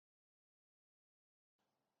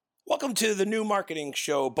Welcome to the New Marketing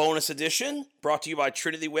Show bonus edition, brought to you by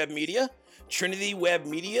Trinity Web Media,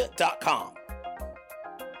 trinitywebmedia.com.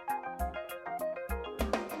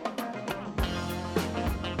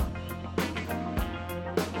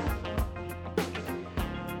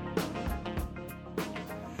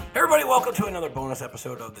 Hey everybody, welcome to another bonus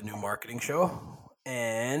episode of the New Marketing Show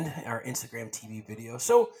and our Instagram TV video.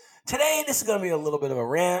 So today, this is going to be a little bit of a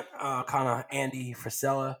rant, kind of Andy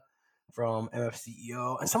Frisella from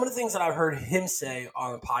MFCEO, and some of the things that I've heard him say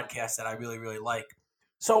on the podcast that I really, really like.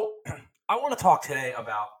 So I want to talk today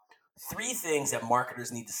about 3 things that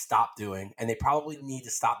marketers need to stop doing, and they probably need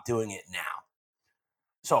to stop doing it now.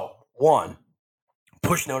 So 1,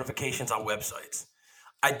 push notifications on websites.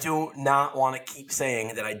 I do not want to keep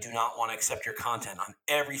saying that I do not want to accept your content on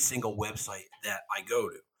every single website that I go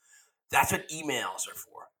to. That's what emails are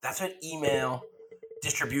for. That's what email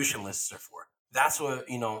distribution lists are for. That's what,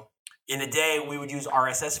 in a day, we would use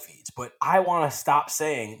RSS feeds, but I want to stop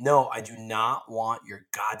saying, no, I do not want your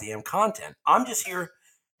goddamn content. I'm just here to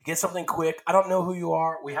get something quick. I don't know who you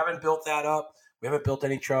are. We haven't built that up. We haven't built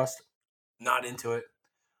any trust. Not into it.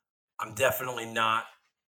 I'm definitely not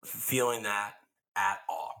feeling that at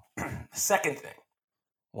all. Second thing,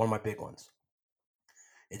 one of my big ones.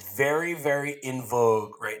 It's very, very in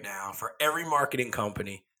vogue right now for every marketing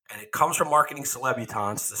company, and it comes from marketing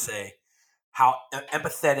celebutants to say how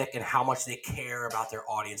empathetic and how much they care about their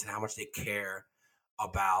audience and how much they care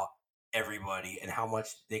about everybody and how much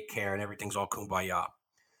they care and everything's all kumbaya.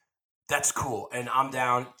 That's cool. And I'm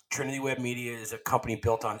down. Trinity Web Media is a company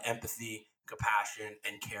built on empathy, compassion,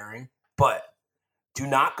 and caring. But do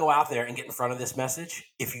not go out there and get in front of this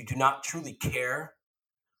message if you do not truly care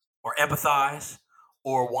or empathize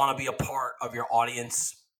or want to be a part of your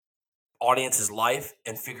audience's life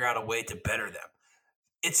and figure out a way to better them.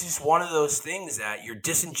 It's just one of those things that you're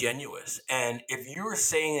disingenuous. And if you're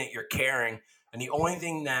saying that you're caring and the only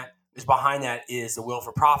thing that is behind that is the will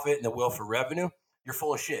for profit and the will for revenue, you're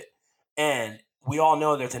full of shit. And we all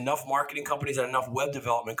know there's enough marketing companies and enough web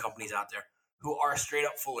development companies out there who are straight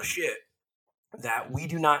up full of shit that we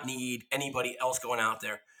do not need anybody else going out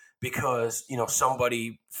there because,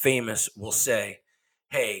 somebody famous will say,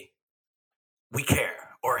 hey, we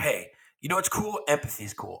care. Or, hey, you know what's cool? Empathy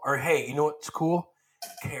is cool. Or, hey, you know what's cool?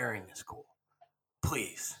 Caring is cool.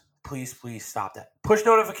 Please, please, please stop that. Push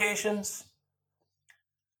notifications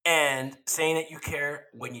and saying that you care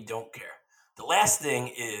when you don't care. The last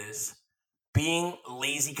thing is being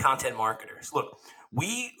lazy content marketers. Look,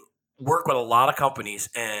 we work with a lot of companies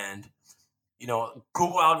and,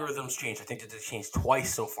 Google algorithms change. I think that they changed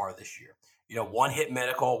twice so far this year. One hit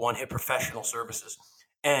medical, one hit professional services.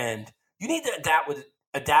 And you need to adapt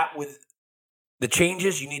with the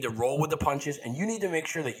changes. You need to roll with the punches, and you need to make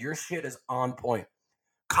sure that your shit is on point.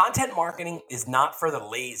 Content marketing is not for the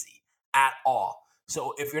lazy at all.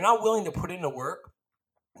 So if you're not willing to put in the work,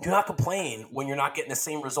 do not complain when you're not getting the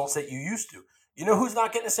same results that you used to. You know who's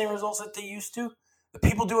not getting the same results that they used to? The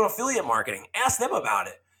people doing affiliate marketing. Ask them about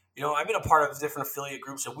it. I've been a part of different affiliate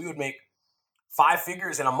groups, and we would make 5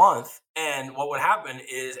 figures in a month. And what would happen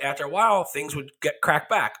is after a while, things would get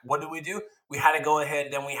cracked back. What did we do? We had to go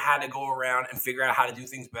ahead, then we had to go around and figure out how to do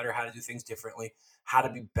things better, how to do things differently, how to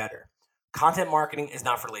be better. Content marketing is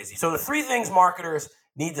not for lazy. So the 3 things marketers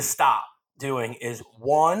need to stop doing is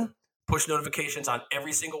 1, push notifications on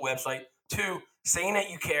every single website. 2, saying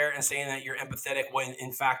that you care and saying that you're empathetic when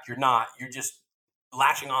in fact you're not. You're just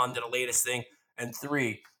latching on to the latest thing. And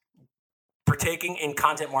 3, partaking in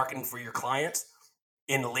content marketing for your clients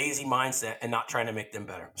in a lazy mindset and not trying to make them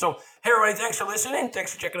better. So, hey everybody, thanks for listening.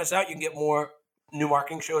 Thanks for checking us out. You can get more new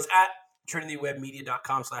marketing shows at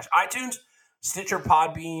trinitywebmedia.com/iTunes, Stitcher,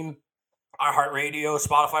 Podbean, iHeartRadio,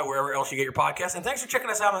 Spotify, wherever else you get your podcasts. And thanks for checking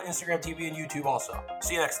us out on Instagram TV and YouTube also.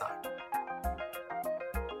 See you next time.